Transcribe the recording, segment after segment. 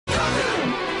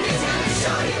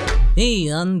The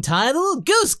Untitled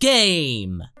Goose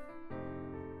game!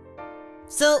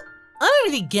 So, I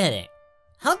don't really get it.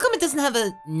 How come it doesn't have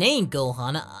a name,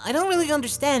 Gohan? I don't really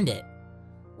understand it.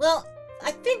 Well,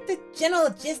 I think the general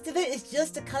gist of it is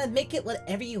just to kind of make it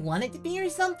whatever you want it to be or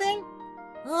something.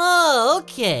 Oh,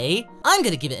 okay. I'm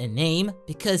gonna give it a name,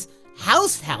 because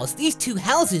House, these two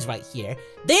houses right here,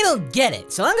 they don't get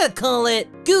it, so I'm gonna call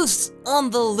it Goose on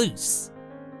the Loose.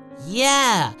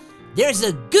 Yeah, there's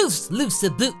a goose loose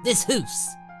about this hoose.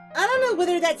 I don't know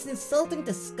whether that's insulting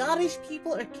to Scottish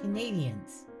people or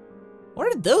Canadians. Where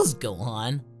did those go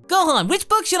on? Gohan, which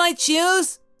book should I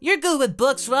choose? You're good with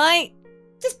books, right?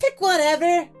 Just pick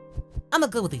whatever. I'm gonna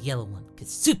go with the yellow one, cause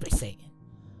Super Saiyan.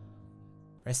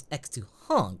 Press X to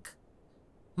honk.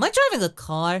 Am I driving a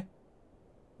car?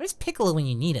 Where's Piccolo when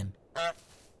you need him?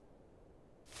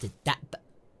 Did that...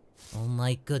 Oh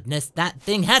my goodness, that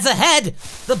thing has a head!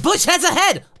 The bush has a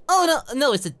head! Oh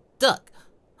no, it's a duck.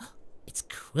 It's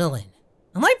Krillin.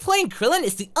 Am I playing Krillin?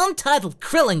 It's the Untitled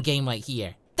Krillin game right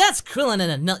here. That's Krillin in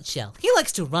a nutshell. He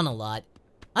likes to run a lot.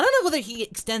 I don't know whether he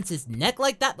extends his neck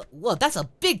like that, but whoa, that's a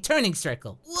big turning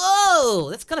circle. Whoa,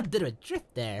 that's got a bit of a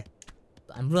drift there.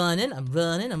 I'm running,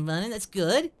 that's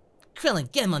good.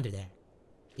 Krillin, get him under there.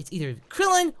 It's either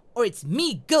Krillin or it's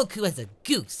me, Goku, as a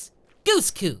goose.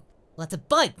 Goose-Ku. Well, that's a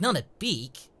bike, not a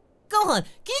beak. Gohan,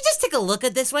 can you just take a look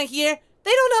at this right here?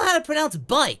 They don't know how to pronounce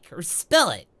bike or spell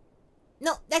it.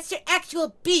 No, that's your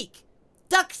actual beak.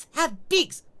 Ducks have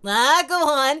beaks. Ah,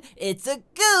 Gohan, it's a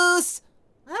goose.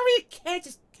 I don't really care,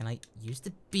 just... Can I use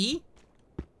the B?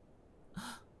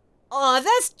 Oh,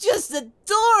 that's just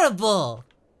adorable.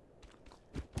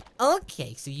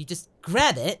 Okay, so you just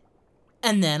grab it,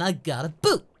 and then I got a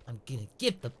boot. I'm gonna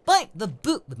give the bike the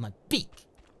boot with my beak.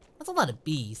 That's a lot of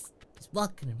B's. Just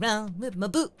walking around with my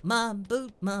boot, my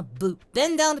boot, my boot.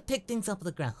 Bend down to pick things up off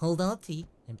the ground. Hold on T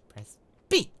and press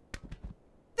B.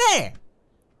 There!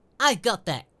 I got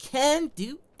that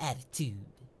can-do attitude.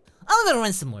 I'm gonna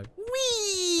run some more.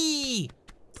 Whee!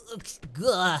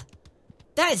 Ugh.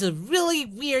 That is a really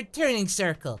weird turning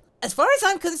circle. As far as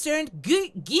I'm concerned,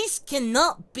 geese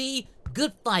cannot be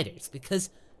good fighters because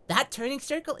that turning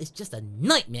circle is just a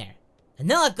nightmare. And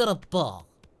now I've got a ball.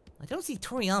 I don't see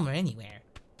Toriyama anywhere.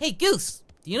 Hey Goose,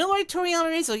 do you know where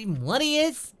Toriyama is or even what he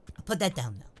is? I'll put that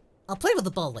down now. I'll play with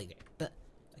the ball later, but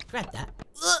I grab that.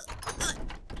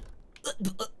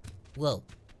 Whoa.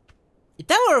 If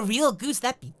that were a real goose,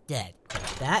 that'd be dead.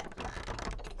 That.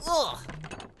 Ugh.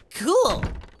 Cool.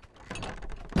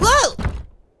 Whoa!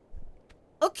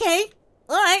 Okay.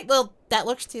 Alright, well, that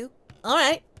works too.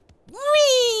 Alright.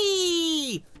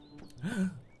 Whee!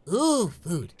 Ooh,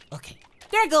 food. Okay.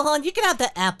 There, Gohan, you can have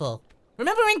that apple.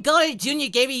 Remember when Gohan Jr.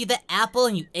 gave you the apple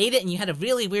and you ate it and you had a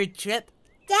really weird trip?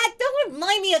 Dad, don't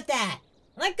remind me of that!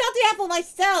 I got the apple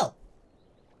myself!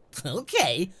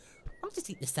 Okay. I'll just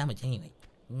eat this sandwich anyway.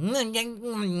 Hey,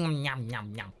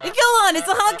 Gohan, it's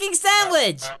a honking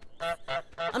sandwich!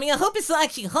 I mean, I hope it's not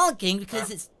actually honking because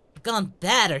it's gone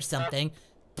bad or something.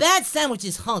 Bad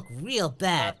sandwiches honk real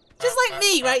bad. Just like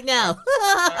me right now.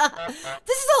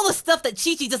 This is all the stuff that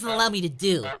Chi-Chi doesn't allow me to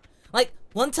do. Like,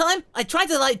 one time, I tried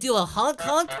to do a honk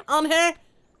on her.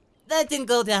 That didn't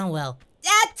go down well.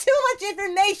 Ah, too much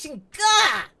information,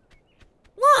 gah!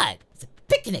 What? It's a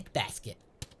picnic basket.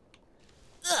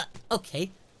 Ugh,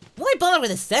 okay. Why bother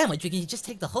with a sandwich when you just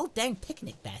take the whole dang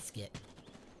picnic basket?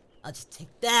 I'll just take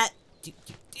that.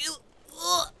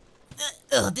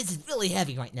 Ugh, this is really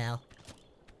heavy right now.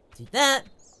 Do that.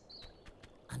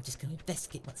 I'm just gonna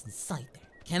investigate what's inside there.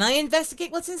 Can I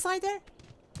investigate what's inside there?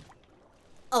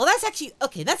 Oh, that's actually...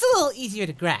 Okay, that's a little easier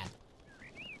to grab.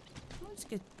 I'm just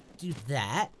gonna do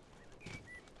that.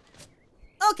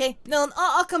 Okay, no,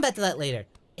 I'll come back to that later.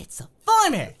 It's a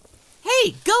farmer!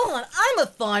 Hey, Gohan, I'm a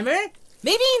farmer!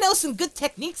 Maybe you know some good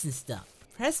techniques and stuff.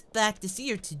 Press back to see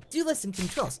your to-do list and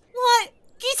controls. What?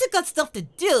 Geese have got stuff to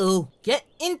do! Get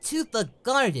into the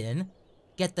garden.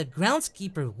 Get the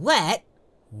groundskeeper wet.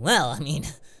 Well, I mean,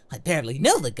 I barely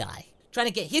know the guy. Trying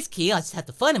to get his key, I just have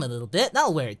to find him a little bit.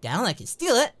 That'll wear it down. I can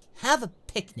steal it. Have a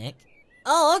picnic.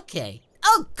 Oh, okay.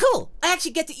 Oh, cool! I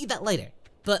actually get to eat that later.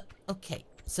 But, okay.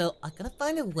 So, I gotta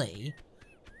find a way.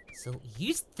 So,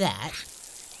 use that.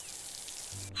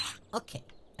 Okay.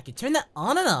 I can turn that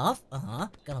on and off.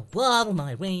 Gonna waddle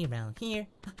my way around here.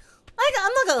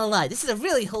 I'm not gonna lie, this is a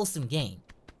really wholesome game.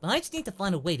 But I just need to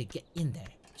find a way to get in there.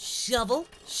 Shovel.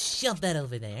 Shove that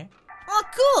over there. Oh,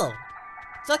 cool!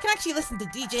 So I can actually listen to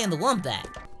DJ and the Wombat.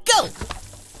 Go!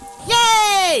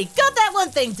 Yay! Got that one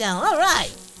thing down,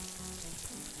 alright!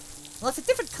 Well, it's a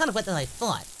different kind of wet than I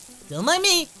thought. Don't mind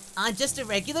me, I'm just a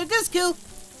regular Goku.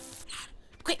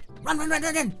 Quick, run!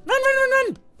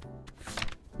 Run!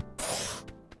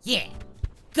 Yeah,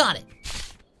 got it.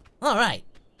 Alright.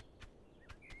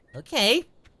 Okay.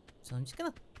 So I'm just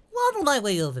gonna waddle my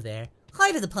way over there.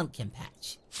 Hide in the pumpkin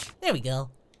patch. There we go.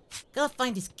 Gotta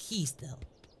find his keys, though.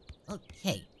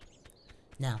 Okay.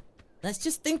 Now, let's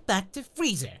just think back to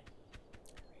Freezer.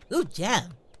 Ooh,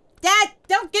 jam. Dad,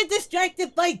 don't get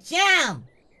distracted by jam!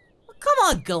 Well, come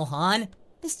on, Gohan.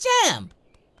 It's jam.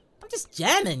 I'm just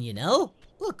jamming, you know?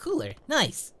 Ooh, cooler.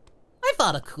 Nice. I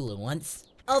bought a cooler once.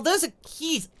 Oh, those are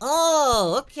keys.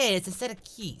 Oh, okay. It's a set of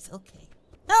keys. Okay.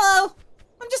 Hello.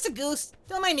 I'm just a goose.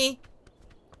 Don't mind me.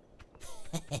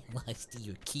 Well, I steal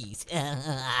your keys.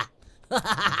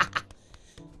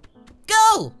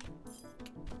 Go!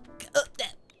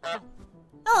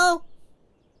 Hello.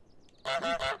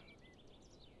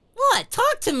 What?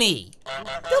 Talk to me!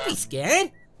 Don't be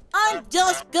scared! I'm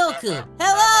just Goku!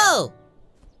 Hello!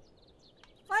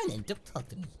 Fine then, don't talk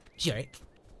to me, jerk.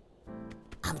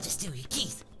 I'm just stealing your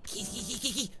keys.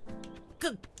 Keys.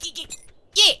 Go,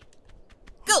 yeah!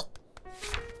 Go!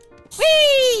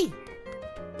 Whee!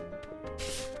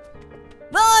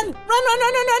 Run! Run!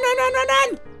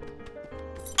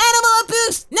 Animal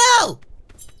abuse! No!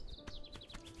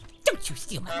 Don't you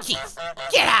steal my keys!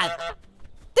 Get out!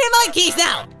 They're my keys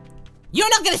now! You're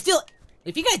not gonna steal.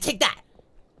 If you're gonna take that,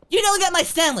 you don't get my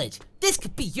sandwich. This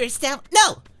could be your sandwich.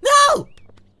 No! No!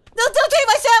 No, don't take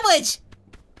my sandwich!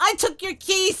 I took your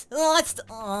keys.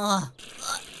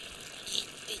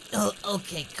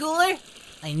 Okay, Cooler.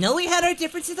 I know we had our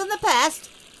differences in the past.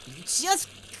 You just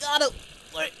gotta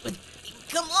work with me.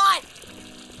 Come on!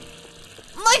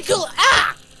 My Cooler!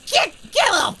 Ah! Get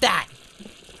off that!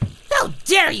 How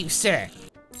dare you, sir!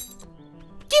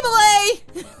 Keep away!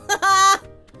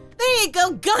 There you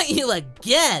go, got you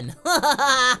again!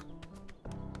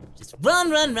 Just run!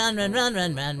 Whee!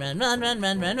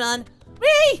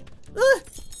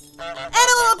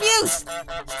 Animal abuse!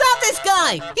 Stop this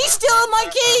guy! He's stealing my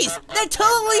keys! They're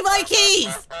totally my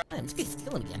keys! I'm just gonna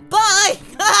steal him again. Bye!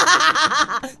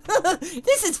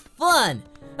 This is fun!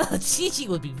 Chi-Chi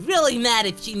would be really mad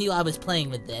if she knew I was playing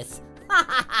with this.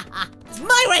 It's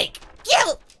my rake!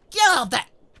 Get out of that!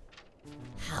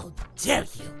 How dare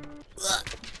you!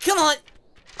 Come on!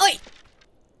 Oi!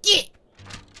 Get!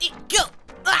 Go!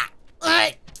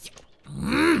 Alright!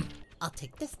 I'll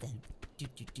take this then.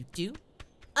 Do.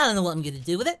 I don't know what I'm gonna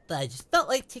do with it, but I just felt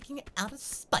like taking it out of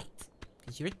spite.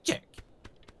 Because you're a jerk.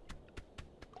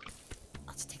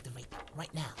 I'll just take the rake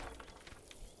right now.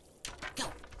 Go!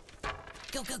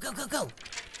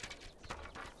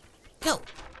 Go!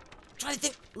 Try to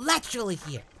think laterally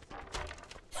here.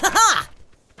 Ha-ha!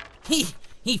 He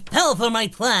fell for my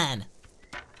plan!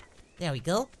 There we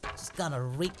go. Just gotta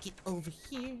rake it over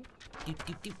here.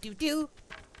 Do.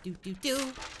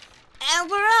 And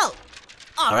we're out!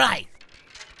 Alright!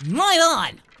 Right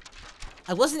on!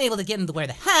 I wasn't able to get him to wear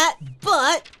the hat,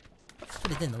 but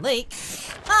put it in the lake.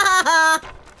 Ha!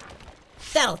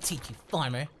 That'll teach you,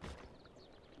 farmer.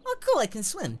 Oh, cool, I can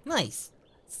swim. Nice.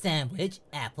 Sandwich,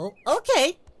 apple.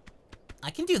 Okay.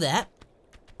 I can do that.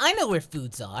 I know where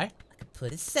foods are. I can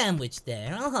put a sandwich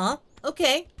there.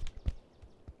 Okay.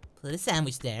 Put a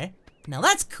sandwich there. Now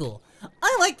that's cool.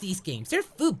 I like these games. They're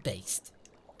food-based.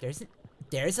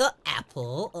 There's an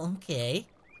apple. Okay.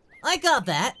 I got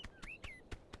that.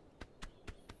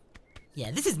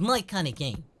 Yeah, this is my kind of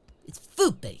game. It's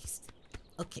food-based.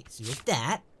 Okay, so here's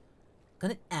that.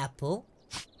 Got an apple.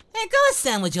 Hey, got a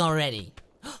sandwich already.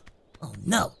 Oh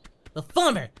no. The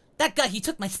farmer. That guy, he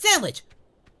took my sandwich.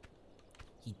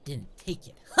 He didn't take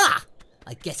it. Ha!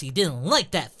 I guess he didn't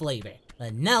like that flavor.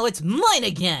 But now it's mine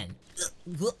again.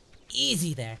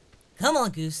 Easy there. Come on,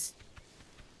 Goose.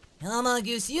 Come on,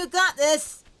 Goose. You got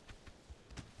this.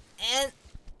 And...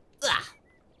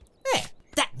 there.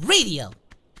 That radio.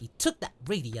 He took that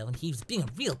radio and he was being a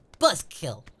real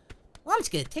buzzkill. Well, I'm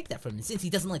just gonna take that from him since he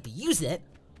doesn't like to use it.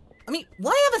 I mean,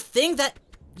 why have a thing that,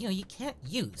 you can't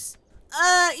use?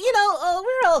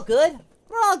 We're all good.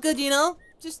 We're all good,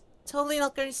 Just totally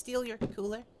not gonna steal your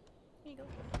cooler. Here you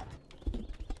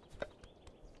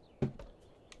go.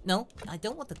 No, I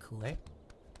don't want the cooler.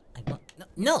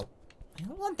 No! I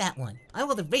don't want that one. I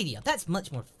want the radio. That's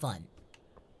much more fun.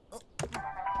 Oh.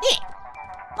 Yeah!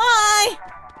 Bye!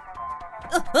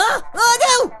 No!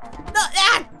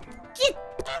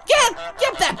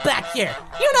 Get that back here!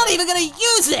 You're not even gonna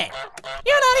use it!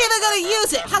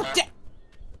 How dare...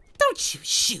 Don't you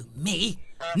shoot me!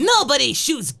 Nobody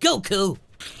shoots Goku!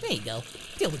 There you go.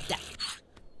 Deal with that.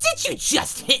 Did you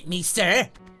just hit me, sir?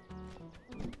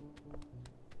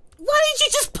 Why didn't you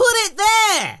just put it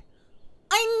there?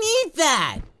 I need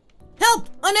that! Help!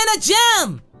 I'm in a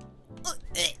jam!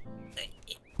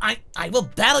 I will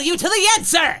battle you to the end,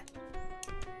 sir!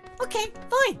 Okay,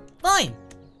 fine, fine.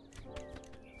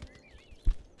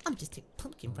 I'm just a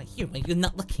pumpkin right here when you're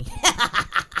not looking.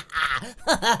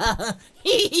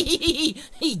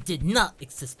 He did not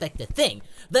suspect a thing.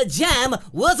 The jam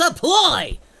was a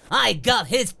ploy. I got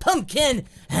his pumpkin,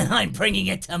 and I'm bringing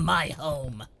it to my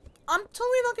home. I'm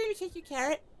totally not going to take your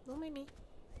carrot. Don't make me.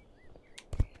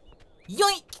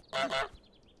 Yoink!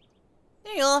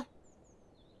 There you are.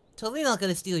 Totally not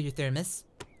going to steal your thermos.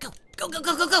 Go, go, go,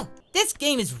 go, go, go! This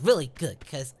game is really good,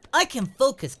 because I can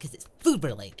focus because it's food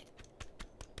related.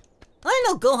 I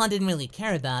know Gohan didn't really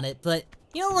care about it, but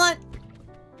you know what?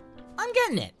 I'm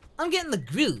getting it. I'm getting the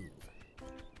groove.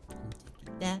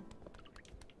 Take that.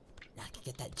 Now I can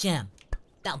get that jam.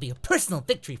 That'll be a personal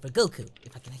victory for Goku,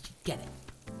 if I can actually get it.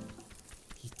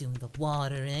 He's doing the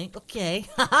watering. Okay,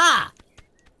 haha!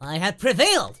 I had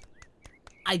prevailed!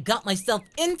 I got myself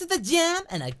into the jam,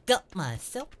 and I got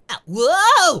myself out.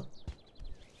 Whoa!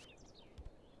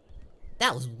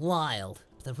 That was wild.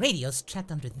 The radio's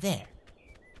trapped under there.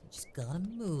 Just gotta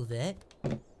move it.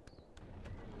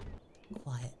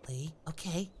 Quietly.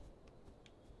 Okay.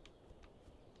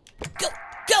 Go!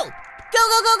 Go! Go,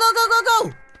 go, go, go, go, go,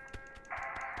 go!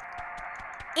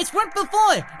 It's worked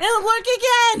before! It'll work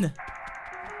again!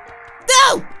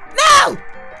 No! No!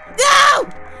 No!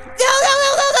 No, no, no,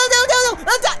 no, no, no, no,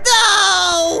 no!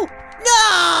 No! No!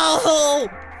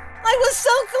 I was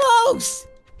so close!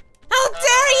 How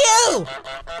dare you!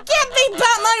 Give me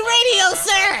back my radio,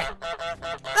 sir!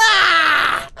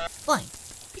 Ah! Fine.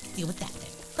 We can deal with that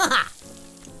then. Haha!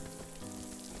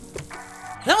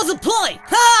 That was a ploy!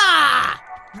 Ha!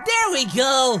 There we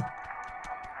go!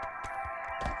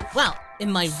 Wow,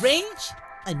 in my rage,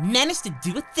 I managed to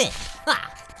do a thing.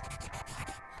 Ha!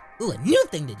 Ooh, a new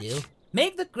thing to do.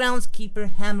 Make the groundskeeper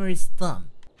hammer his thumb.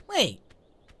 Wait,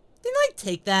 didn't I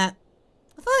take that?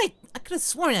 I thought I could have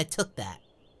sworn I took that.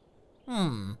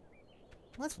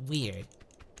 That's weird.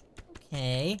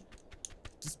 Okay.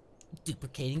 Just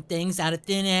duplicating things out of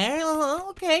thin air.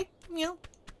 Okay. You know,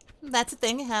 that's a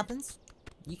thing, it happens.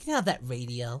 You can have that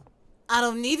radio. I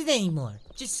don't need it anymore.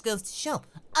 Just goes to show.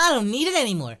 I don't need it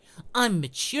anymore. I'm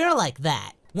mature like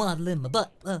that. Waddling my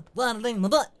butt, waddling my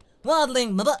butt,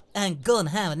 waddling my butt, and gonna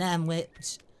have an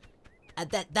sandwich.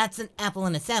 That's an apple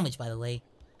and a sandwich, by the way.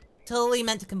 Totally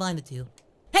meant to combine the two.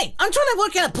 Hey, I'm trying to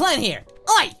work out a plan here.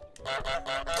 Oi!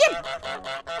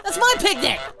 That's my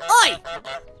picnic! Oi!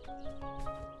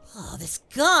 Oh, this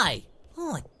guy!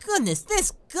 Oh my goodness,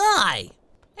 this guy!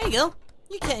 There you go.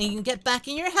 You can't even get back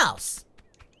in your house.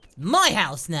 It's my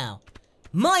house now.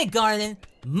 My garden,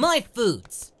 my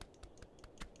foods.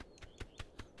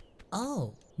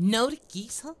 Oh, no to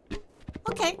geese, huh?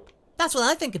 Okay, that's what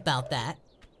I think about that.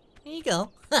 Here you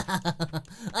go.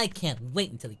 I can't wait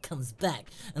until he comes back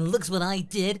and looks what I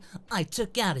did. I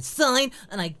took out his sign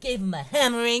and I gave him a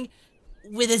hammering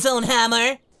with his own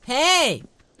hammer. Hey,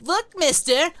 look,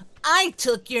 mister, I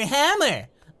took your hammer.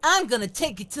 I'm gonna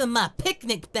take it to my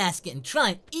picnic basket and try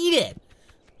and eat it.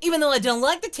 Even though I don't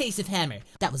like the taste of hammer.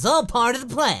 That was all part of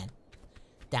the plan.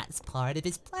 That's part of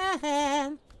his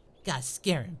plan. Gotta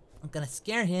scare him. I'm gonna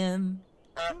scare him.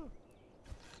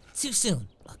 Too soon.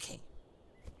 Okay.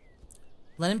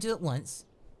 Let him do it once.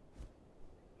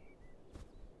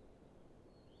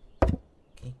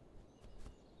 Okay.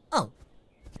 Oh.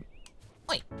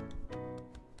 Wait.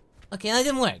 Okay, that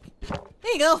didn't work.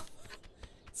 There you go.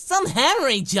 Some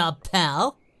hammering job,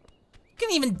 pal. You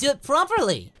can even do it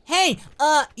properly. Hey,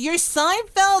 your sign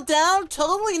fell down.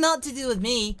 Totally not to do with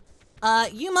me.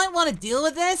 You might want to deal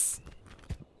with this.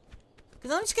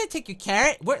 Because I'm just gonna take your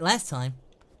carrot. It worked last time.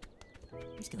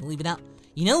 I'm just gonna leave it out.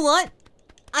 You know what?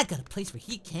 I got a place where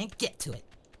he can't get to it.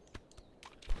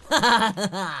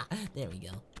 There we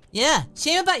go. Yeah,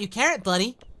 shame about your carrot,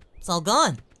 buddy. It's all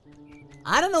gone.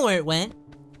 I don't know where it went.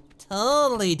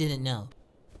 Totally didn't know.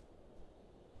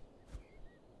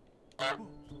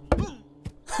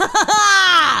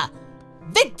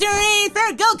 Victory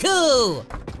for Goku!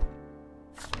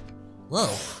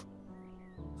 Whoa.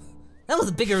 That was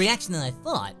a bigger reaction than I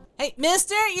thought. Hey,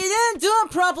 mister, you didn't do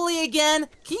it properly again.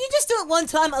 Can you just do it one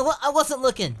time? I wasn't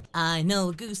looking. I know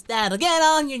a goose that'll get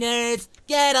on your nerves.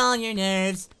 Get on your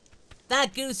nerves.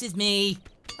 That goose is me.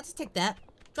 I'll just take that.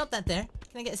 Drop that there.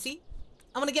 Can I get a seat?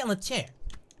 I'm gonna get on the chair.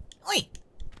 Oi!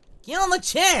 Get on the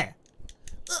chair!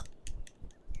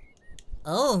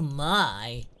 Oh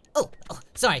my. Oh,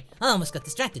 sorry. I almost got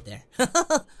distracted there.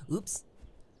 Oops.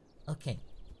 Okay.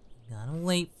 Gotta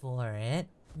wait for it.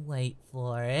 Wait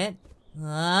for it.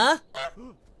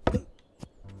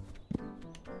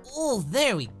 Oh,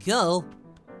 there we go.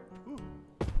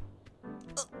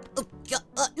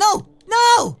 God, no!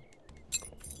 No!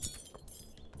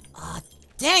 Ah,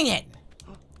 dang it!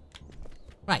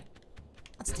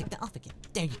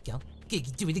 There you go.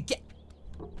 Do it again.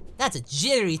 That's a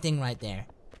jittery thing right there.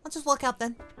 I'll just walk out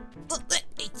then.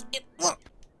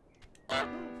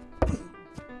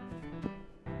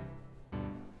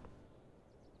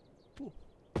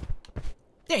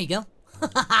 There you go.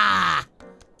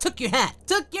 Took your hat.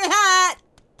 Took your hat.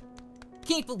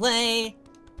 Keep away.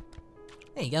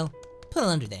 There you go. Put it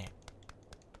under there.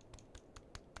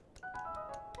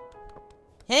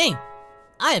 Hey,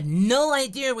 I have no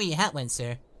idea where your hat went,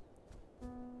 sir.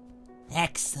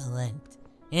 Excellent.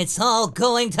 It's all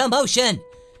going to motion.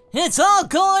 It's all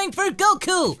going for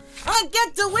Goku. I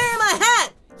get to wear my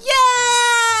hat.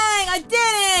 Yay! I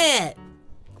did it!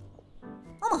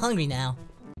 I'm hungry now.